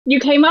You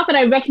came up and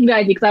I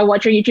recognized you because I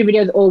watch your YouTube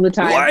videos all the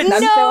time. What? And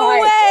I'm No so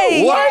hyped.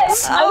 way! What?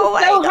 Yes, Oh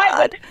I'm so my hyped.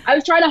 God. I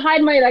was trying to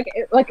hide my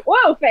like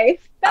wow face.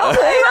 That was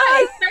really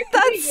nice. Nice to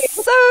meet you.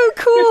 That's so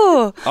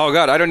cool. Oh,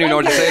 God, I don't even know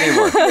what to say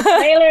anymore.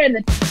 Taylor and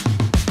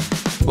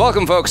the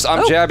Welcome, folks.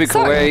 I'm Jaby,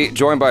 Koay,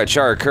 joined by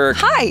ACHARA, KIRK.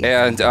 Hi.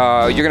 And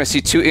you're going to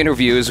see two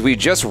interviews. We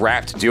just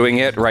wrapped doing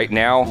it right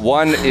now.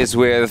 One is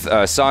with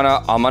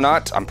Sana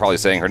Amanat. I'm probably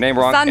saying her name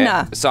wrong.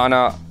 Sana.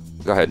 Sana.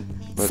 Go ahead.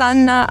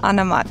 Sana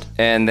Anamat.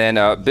 And then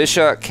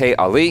Bisha K.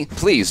 Ali.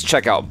 Please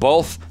check out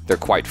both. They're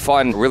quite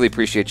fun. Really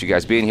appreciate you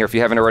guys being here. If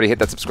you haven't already, hit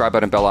that subscribe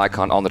button, bell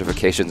icon, all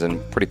notifications, and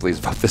pretty please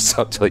vote this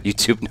up to let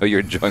YouTube know you're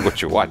enjoying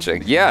what you're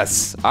watching.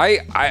 Yes, I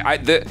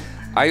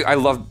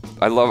love.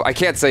 I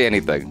can't say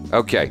anything.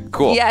 Okay,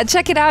 cool. Yeah,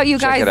 check it out, you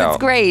guys. it It's out.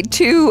 great.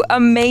 Two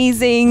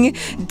amazing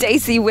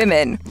Desi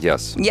women.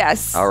 Yes.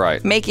 Yes. All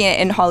right. Making it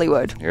in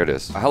Hollywood. Here it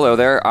is. Hello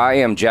there. I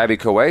am Jaby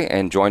Koay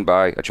and joined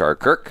by ACHARA,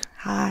 KIRK.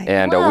 Hi.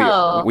 And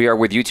Hello. we are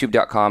with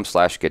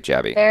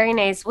youtube.com/GetJaby. Very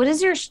nice. What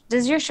is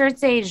does your shirt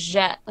say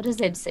Jet? What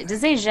does it say? Does it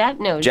say Jet?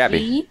 No, Jaby.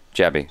 G?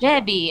 Jaby.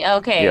 Jaby.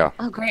 Okay. Yeah.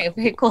 Oh, great.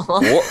 Very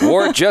cool.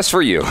 Wore just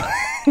for you.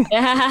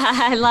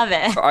 I love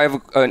it. I have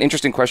an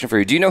interesting question for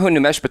you. Do you know who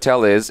Nimesh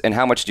Patel is, and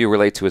how much do you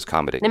relate to his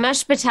comedy?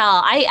 Nimesh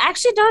Patel. I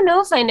actually don't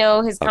know if I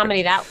know his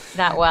comedy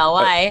that well.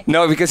 Why?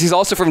 No, because he's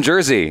also from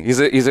Jersey. He's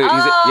a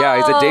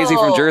Daisy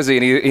from Jersey,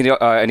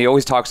 and he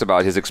always talks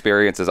about his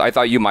experiences. I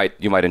thought you might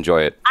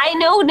enjoy it. I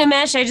know Nimesh.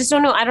 I just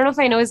don't know. I don't know if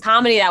I know his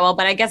comedy that well,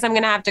 but I guess I'm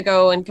gonna have to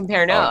go and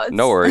compare notes.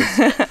 No worries.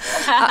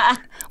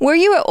 Were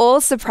you at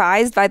all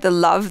surprised by the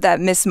love that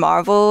Miss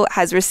Marvel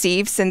has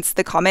received since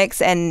the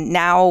comics and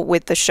now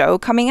with the show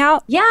coming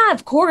out? Yeah,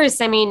 of course.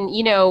 I mean,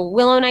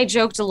 Willow and I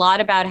joked a lot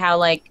about how,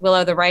 like,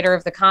 Willow, the writer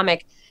of the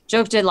comic,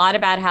 joked a lot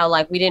about how,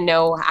 like, we didn't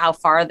know how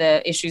far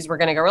the issues were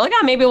going to go. We're like,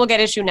 oh, maybe we'll get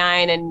issue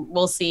 9 and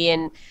we'll see.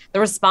 And the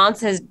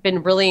response has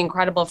been really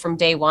incredible from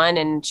day one.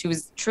 And she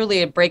was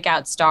truly a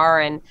breakout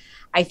star. And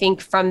I think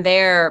from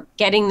there,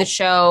 getting the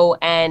show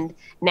and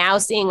now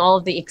seeing all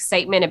of the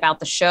excitement about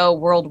the show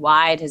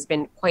worldwide has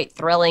been quite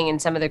thrilling,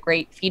 and some of the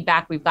great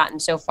feedback we've gotten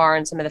so far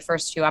in some of the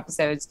first few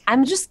episodes.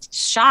 I'm just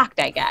shocked,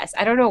 I guess.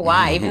 I don't know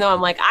why, even though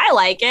I'm like, I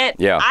like it.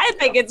 Yeah. I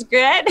think it's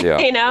good, Yeah.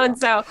 and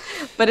so,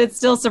 but it's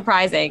still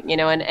surprising,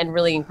 and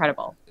really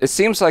incredible. It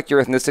seems like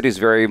your ethnicity is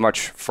very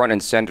much front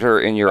and center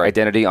in your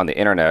identity on the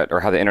internet, or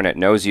how the internet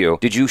knows you.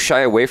 Did you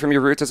shy away from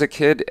your roots as a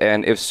kid?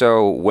 And if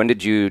so, when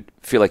did you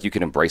feel like you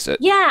could embrace it?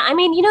 Yeah, I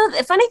mean,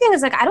 the funny thing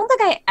is, like, I don't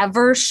think I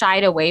ever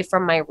shied away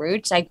from my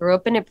roots. I grew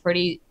up in a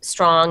pretty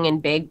strong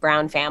and big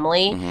brown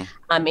family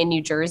in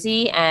New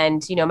Jersey,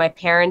 and my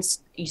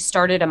parents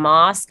started a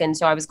mosque, and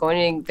so I was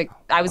going to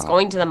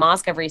the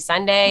mosque every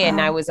Sunday, and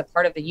I was a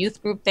part of the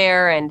youth group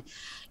there, and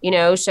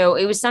so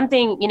it was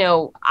something,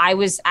 I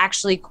was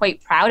actually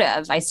quite proud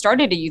of. I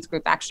started a youth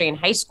group actually in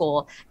high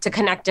school to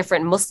connect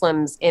different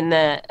Muslims in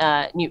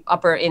the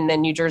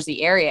New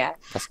Jersey area.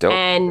 That's dope.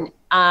 And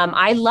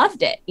I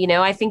loved it.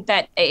 I think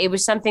that it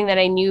was something that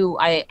I knew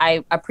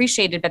I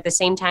appreciated, but at the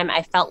same time,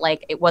 I felt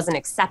like it wasn't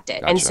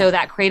accepted. Gotcha. And so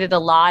that created a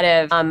lot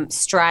of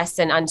stress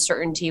and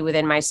uncertainty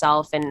within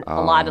myself, and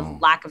a lot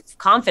of lack of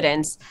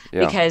confidence,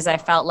 because I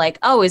felt like,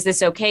 oh, is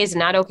this okay? Is it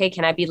not okay?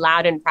 Can I be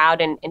loud and proud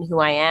in who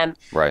I am?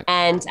 Right.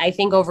 And I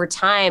think over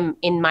time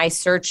in my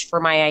search for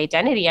my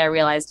identity, I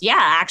realized,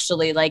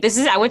 actually, like,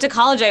 I went to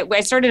college.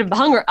 I started a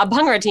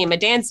bhangra team, a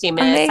dance team,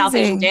 a South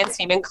Asian dance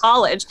team in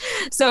college.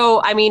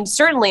 So, I mean,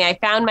 certainly I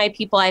found my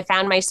people, I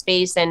found my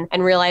space, and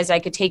realized I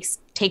could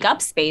take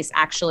up space,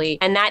 actually.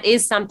 And that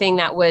is something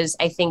that was,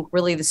 I think,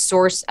 really the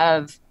source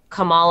of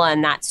Kamala,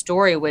 and that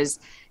story was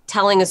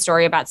telling a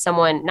story about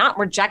someone not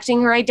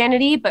rejecting her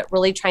identity, but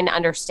really trying to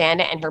understand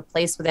it and her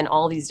place within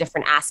all these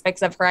different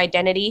aspects of her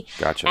identity.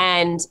 Gotcha.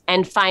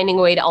 And finding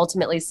a way to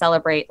ultimately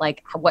celebrate,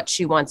 like, what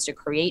she wants to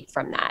create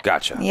from that.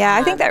 Gotcha. Yeah,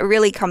 I think that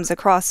really comes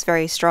across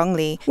very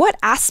strongly. What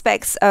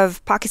aspects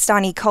of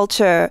Pakistani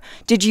culture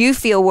did you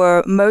feel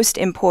were most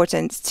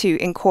important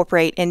to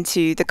incorporate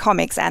into the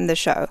comics and the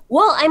show?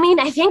 Well, I mean,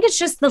 I think it's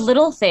just the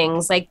little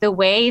things, like the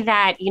way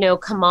that,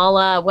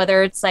 Kamala,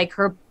 whether it's like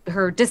her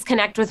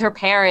disconnect with her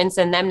parents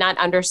and them not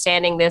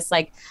understanding this,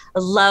 like,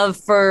 love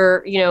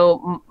for,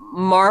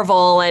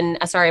 Marvel and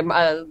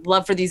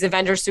love for these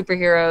Avengers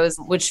superheroes,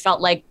 which felt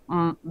like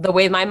the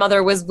way my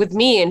mother was with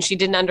me. And she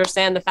didn't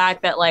understand the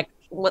fact that, like,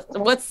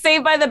 what's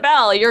Saved by the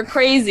Bell? You're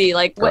crazy.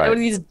 Like, what are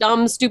these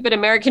dumb, stupid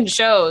American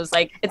shows?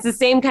 Like, it's the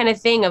same kind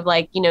of thing of,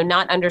 like,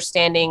 not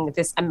understanding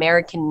this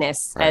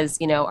Americanness, as,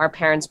 our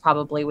parents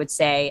probably would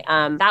say.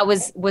 That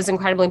was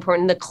incredibly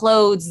important. The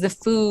clothes, the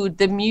food,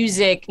 the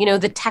music,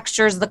 the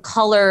textures, the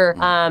color,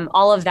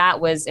 all of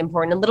that was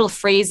important. And little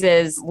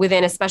phrases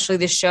within, especially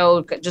the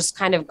show, just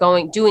kind of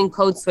doing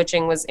code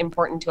switching was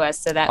important to us,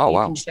 so that we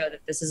can show that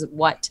this is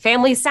what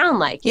families sound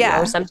like.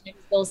 Sometimes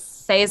they'll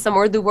say some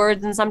Urdu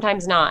words and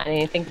sometimes not.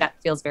 And I think that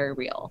feels very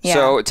real. Yeah.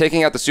 So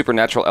taking out the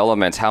supernatural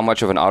elements, how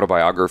much of an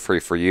autobiography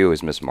for you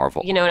is Miss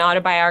Marvel? You know, an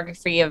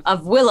autobiography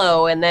of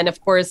Willow, and then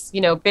of course,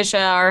 you know, Bisha,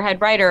 our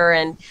head writer,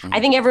 and I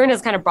think everyone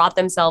has kind of brought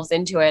themselves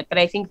into it. But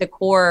I think the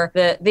core,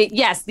 the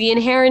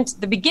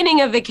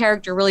beginning of the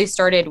character really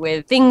started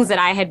with things that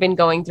I had been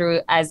going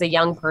through as a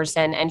young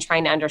person and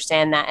trying to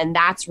understand that, and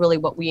that's really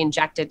what we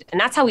injected, and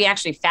that's how we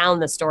actually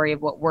found the story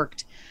of what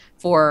worked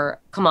for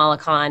Kamala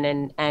Khan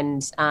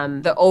and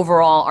the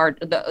overall art,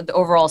 the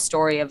overall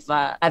story of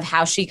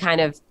how she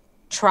kind of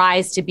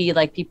tries to be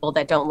like people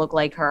that don't look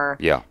like her,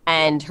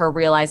 and her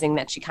realizing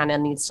that she kind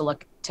of needs to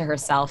look to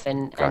herself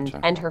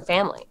and her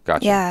family.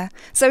 Gotcha. Yeah.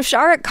 So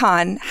Shah Rukh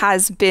Khan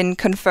has been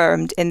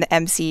confirmed in the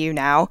MCU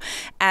now.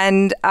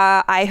 And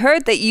I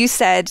heard that you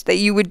said that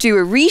you would do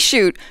a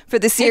reshoot for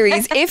the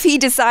series if he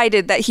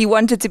decided that he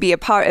wanted to be a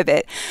part of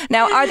it.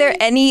 Now, are there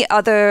any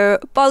other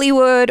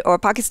Bollywood or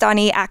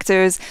Pakistani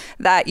actors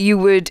that you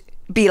would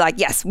be like,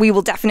 yes, we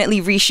will definitely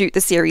reshoot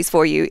the series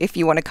for you if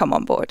you want to come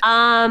on board?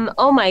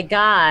 Oh my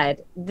God.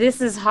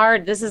 This is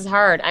hard.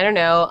 I don't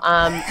know.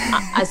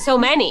 So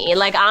many.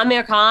 Like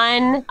Amir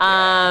Khan,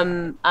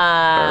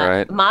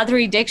 right.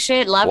 Madhuri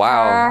Dixit, love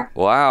her.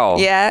 Wow.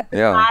 Yeah.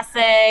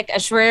 Classic.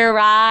 Ashwarya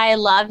Rai,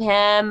 love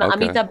him.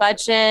 Okay. Amitabh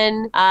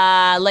Bachchan.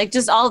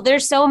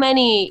 There's so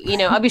many, you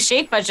know,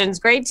 Abhishek Bachchan's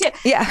great too.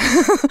 Yeah.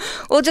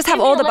 We'll just have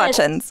all the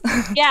Bachchans.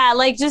 Yeah,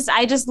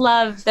 I just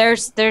love,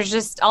 there's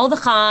just all the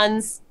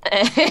Khans.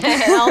 All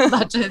the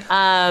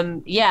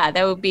Bachchans. Yeah,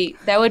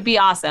 that would be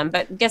awesome.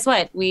 But guess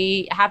what?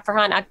 We have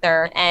Farhan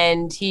Akhtar,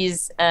 and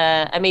he's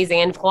amazing,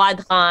 and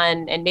Fawad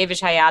Khan, and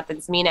Mavish Hayat, and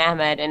Zameen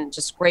Ahmed, and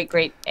just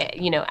great,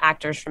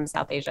 actors from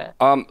South Asia.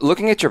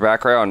 Looking at your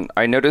background,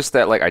 I noticed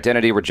that like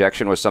identity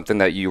rejection was something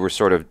that you were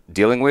sort of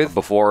dealing with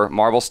before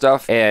Marvel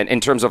stuff, and in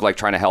terms of like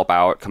trying to help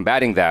out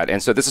combating that.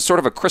 And so this is sort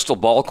of a crystal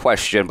ball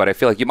question, but I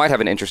feel like you might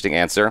have an interesting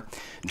answer.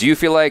 Do you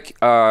feel like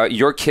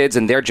your kids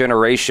and their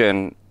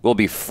generation will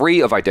be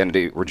free of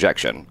identity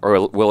rejection,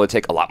 or will it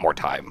take a lot more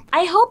time?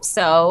 I hope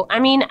so. I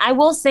mean, I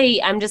will say,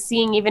 I'm just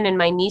seeing even in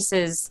my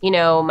nieces, you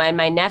know,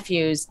 my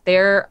nephews,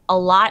 they're a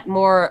lot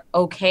more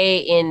okay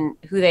in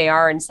who they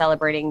are and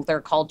celebrating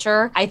their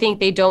culture. I think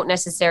they don't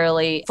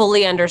necessarily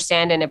fully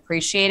understand and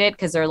appreciate it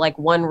because they're like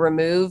one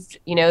removed,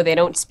 you know, they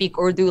don't speak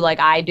Urdu like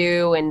I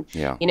do. And,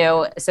 you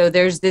know, so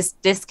there's this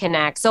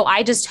disconnect. So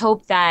I just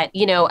hope that,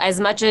 you know, as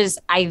much as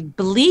I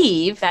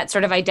believe that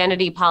sort of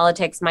identity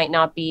politics might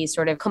not be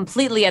sort of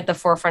completely at the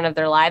forefront of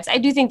their lives, I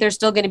do think they're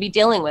still going to be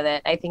dealing with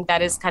it. I think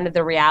that is kind of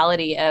the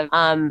reality of,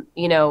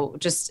 you know,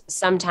 just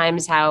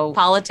sometimes how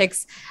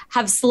politics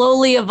have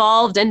slowly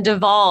evolved and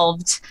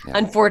devolved,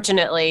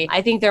 unfortunately.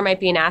 I think there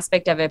might be an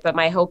aspect of it, but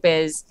my hope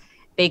is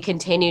they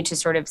continue to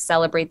sort of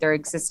celebrate their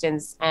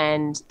existence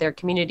and their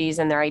communities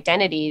and their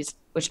identities,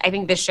 which I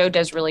think this show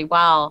does really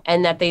well,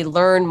 and that they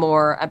learn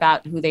more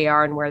about who they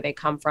are and where they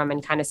come from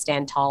and kind of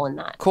stand tall in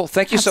that. Cool.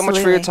 Thank you so much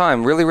for your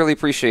time. Really, really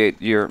appreciate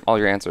all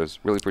your answers.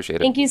 Really appreciate it.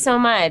 Thank you so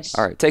much.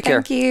 All right. Take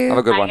care. Thank you. Have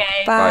a good Bye, one.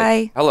 guys.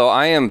 Bye. Hello,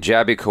 I am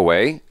Jaby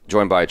Koay,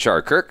 joined by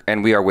ACHARA KIRK,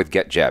 and we are with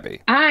GETJaby.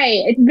 Hi,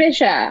 it's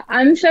Bisha.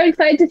 I'm so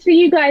excited to see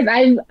you guys.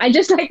 I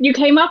just like you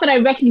came up and I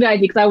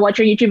recognized you because I watch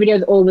your YouTube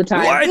videos all the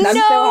time. What? And I'm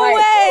No so hyped.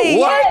 way!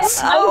 What? Yes,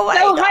 Oh I'm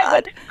so my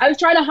hyped. God. I was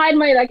trying to hide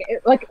my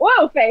like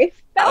whoa face.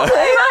 That was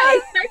really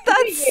nice. Nice to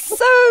meet you. That's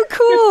so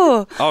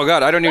cool. Oh,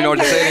 God, I don't even know what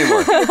to say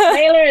anymore. The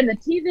trailer and the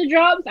teaser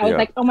drops. I was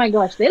like, oh my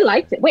gosh, they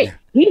liked it. Wait,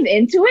 he's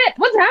into it?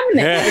 What's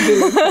happening?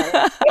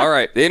 All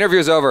right, the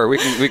interview's over.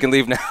 We can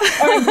leave now.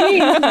 All right,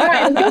 please. All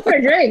right, let's go for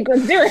a drink.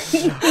 Let's do it.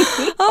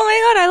 Oh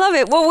my God, I love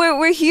it. Well,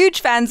 we're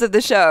huge fans of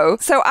the show.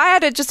 So I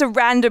had just a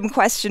random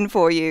question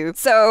for you.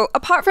 So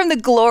apart from the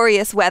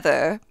glorious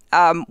weather,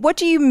 what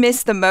do you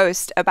miss the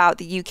most about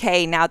the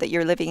UK now that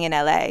you're living in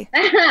LA?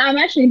 I'm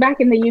actually back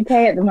in the UK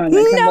at the moment.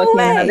 I'm No working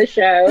way. on another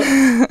show.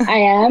 I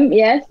am,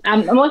 yes.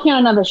 I'm working on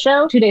another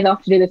show. 2 days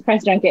off to do this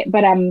press junket.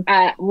 But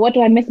what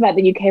do I miss about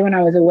the UK when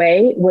I was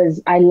away was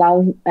I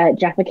love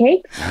Jaffa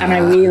cakes and I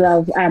really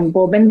love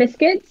bourbon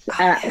biscuits.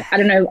 I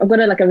don't know. I've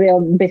got a real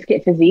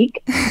biscuit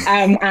physique. Those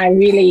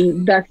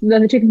are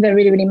the two things I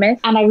really, really miss.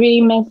 And I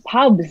really miss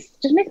pubs.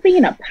 Just miss being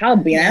in a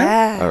pub, you know?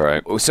 Yeah. All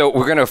right. So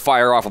we're gonna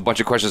fire off a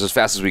bunch of questions as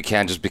fast as we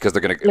can, just because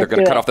they're gonna do cut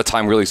it. off the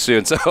time really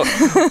soon. So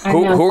I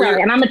know,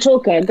 sorry. And I'm a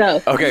talker. Go.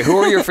 Okay, who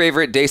are your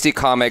favorite DC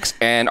comics,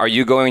 and are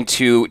you going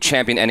to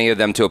champion any of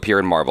them to appear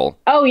in Marvel?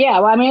 Oh, yeah.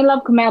 Well, I mean, I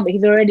love Kamal, but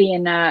he's already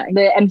in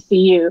the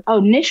MCU. Oh,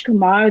 Nish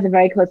Kumar is a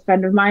very close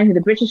friend of mine. He's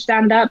a British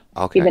stand-up.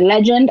 Okay. He's a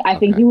legend. I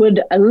think he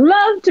would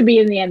love to be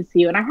in the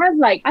MCU. And I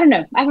have I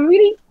have a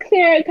really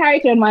clear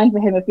character in mind for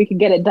him if we could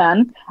get it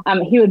done.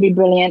 He would be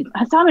brilliant.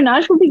 Hassan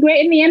Minaj would be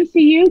great in the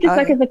MCU,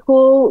 just as a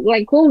cool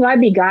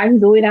vibey guy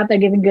who's always out there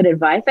giving good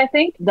advice, I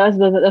think. Those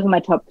are my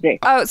top three.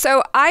 Oh,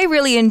 so I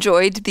really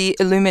enjoyed the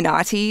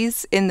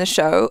Illuminatis in the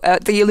show,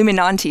 the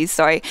Illuminantes,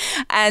 sorry.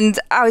 And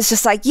I was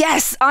just like,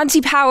 yes,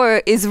 Auntie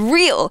Power is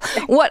real.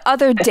 What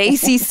other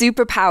DC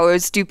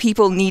superpowers do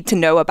people need to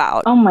know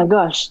about? Oh my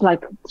gosh,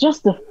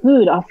 just the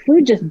food. Our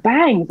food just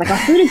bangs. Our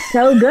food is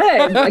so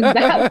good.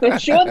 That for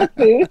sure, the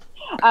food.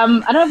 I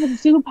don't know if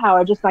it's a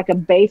superpower, just like a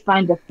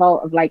baseline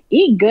default of like,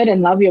 eat good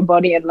and love your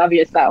body and love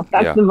yourself.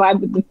 That's the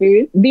vibe with the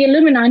food. The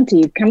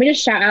Illuminati. Can we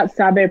just shout out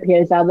Saber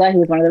Piazzolla, who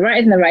was one of the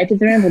writers in the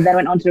writers' room, who then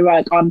went on to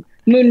work on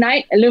Moon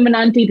Knight,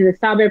 Illuminati to the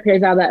Saber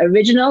Piazzolla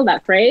original,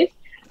 that phrase.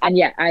 And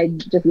yeah, I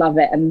just love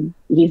it. And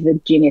he's a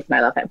genius and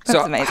I love him.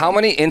 So how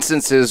many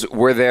instances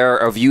were there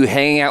of you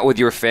hanging out with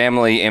your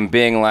family and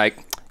being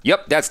like,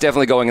 yep, that's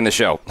definitely going in the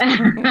show?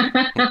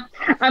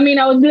 I mean,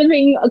 I was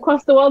living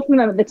across the world from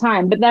them at the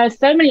time, but there are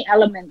so many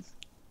elements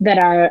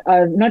that are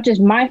of not just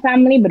my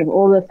family, but of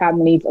all the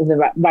families of the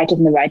writers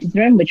in the writers'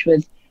 room, which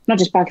was not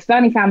just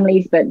Pakistani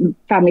families, but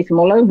families from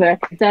all over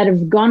that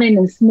have gone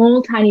in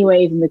small, tiny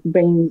ways in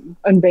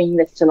bringing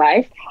this to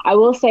life. I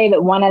will say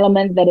that one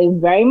element that is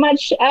very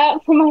much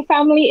from my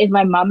family is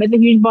my mum is a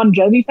huge Bon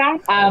Jovi fan,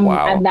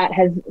 and that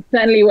has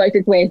certainly worked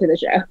its way into the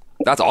show.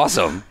 That's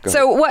awesome.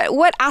 So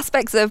what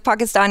aspects of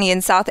Pakistani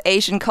and South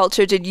Asian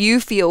culture did you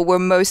feel were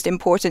most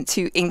important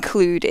to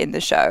include in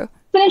the show?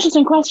 It's an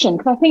interesting question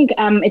because I think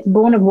it's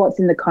born of what's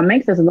in the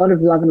comics. There's a lot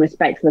of love and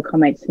respect for the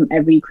comics from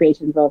every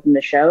creator involved in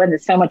the show, and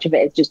there's so much of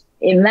it is just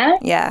in there.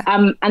 Yeah.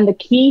 And the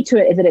key to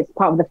it is that it's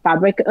part of the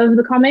fabric of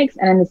the comics,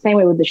 and in the same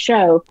way with the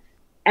show,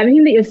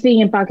 everything that you're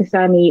seeing in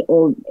Pakistani,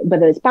 or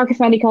whether it's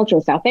Pakistani culture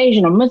or South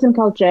Asian or Muslim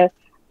culture,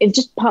 is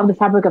just part of the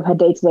fabric of her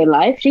day-to-day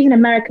life. She's an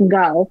American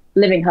girl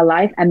living her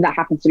life, and that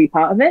happens to be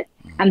part of it.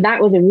 And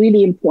that was a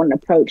really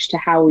important approach to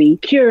how we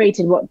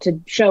curated what to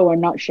show or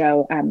not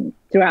show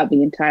throughout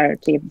the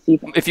entirety of the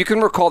season. If you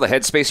can recall the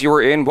headspace you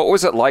were in, what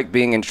was it like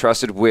being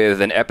entrusted with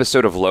an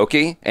episode of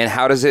Loki, and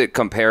how does it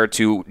compare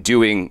to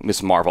doing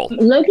Miss Marvel?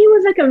 Loki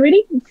was like a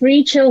really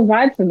free, chill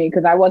vibe for me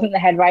because I wasn't the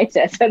head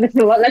writer, so there's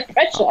a lot less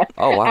pressure.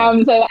 Oh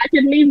wow! So I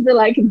could leave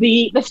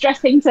the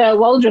stressing to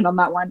Waldron on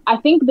that one. I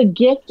think the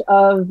gift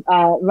of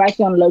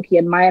writing on Loki,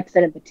 and my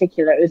episode in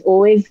particular, is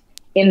always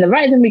in the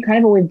writers, and we kind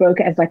of always broke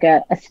it as like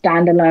a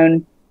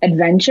standalone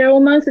adventure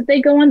almost that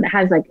they go on that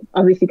has like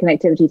obviously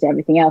connectivity to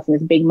everything else in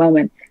this big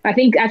moment. I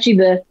think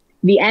actually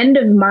the end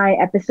of my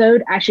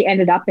episode actually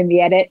ended up in the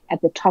edit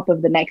at the top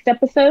of the next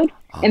episode,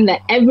 and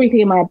that everything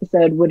in my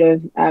episode would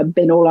have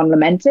been all on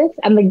Lamentis.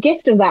 And the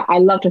gift of that, I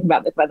love talking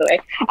about this by the way,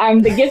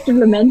 the gift of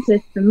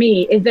Lamentis for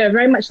me is they're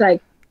very much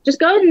like, just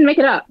go ahead and make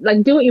it up,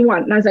 like do what you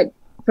want. And I was like,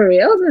 for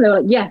real? And they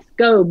were like, yes,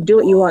 go do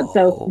what you want.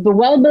 So the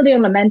world building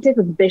on Lamentis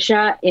was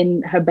Bisha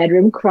in her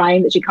bedroom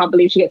crying that she can't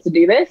believe she gets to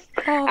do this,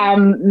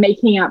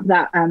 making up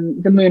that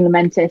the moon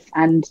Lamentis,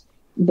 and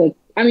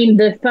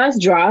the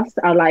first drafts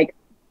are like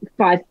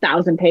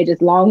 5,000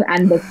 pages long,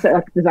 and there's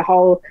a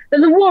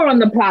war on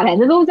the planet.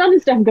 There's all this other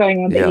stuff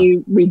going on that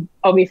we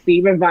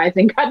obviously revised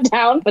and cut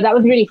down, but that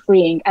was really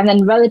freeing. And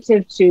then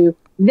relative to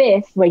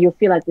this, where you'll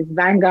feel like this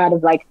vanguard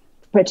of like,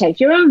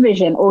 protect your own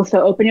vision,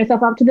 also open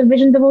yourself up to the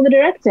visions of all the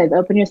directors,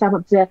 open yourself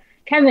up to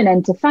Kevin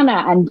and to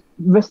Sana, and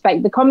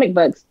respect the comic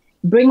books.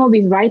 Bring all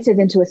these writers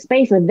into a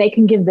space where they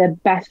can give their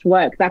best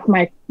work. That's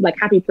my like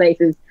happy place,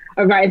 is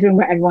a writer's room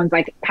where everyone's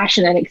like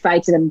passionate and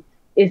excited and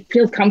it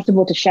feels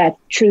comfortable to share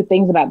true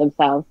things about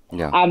themselves.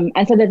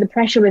 And so there's a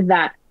pressure with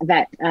that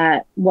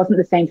wasn't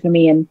the same for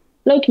me in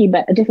Loki,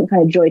 but a different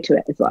kind of joy to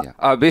it as well.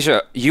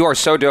 Bisha, you are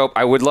so dope.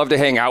 I would love to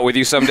hang out with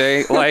you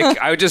someday. Like,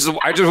 I just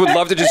would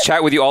love to just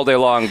chat with you all day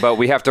long, but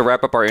we have to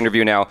wrap up our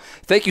interview now.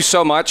 Thank you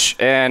so much,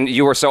 and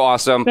you were so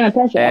awesome. It's been a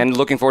pleasure. And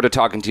looking forward to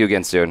talking to you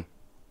again soon.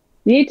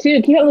 You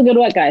too. Keep up the good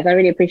work, guys. I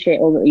really appreciate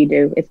all that you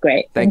do. It's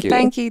great. Thank you.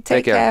 Thank you.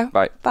 Take care.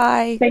 Bye.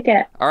 Bye. Take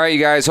care. All right, you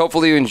guys.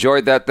 Hopefully you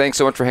enjoyed that. Thanks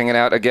so much for hanging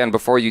out. Again,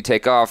 before you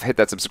take off, hit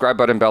that subscribe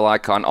button, bell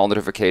icon, all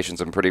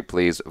notifications, and pretty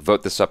please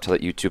vote this up to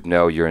let YouTube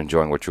know you're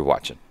enjoying what you're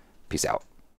watching. Peace out.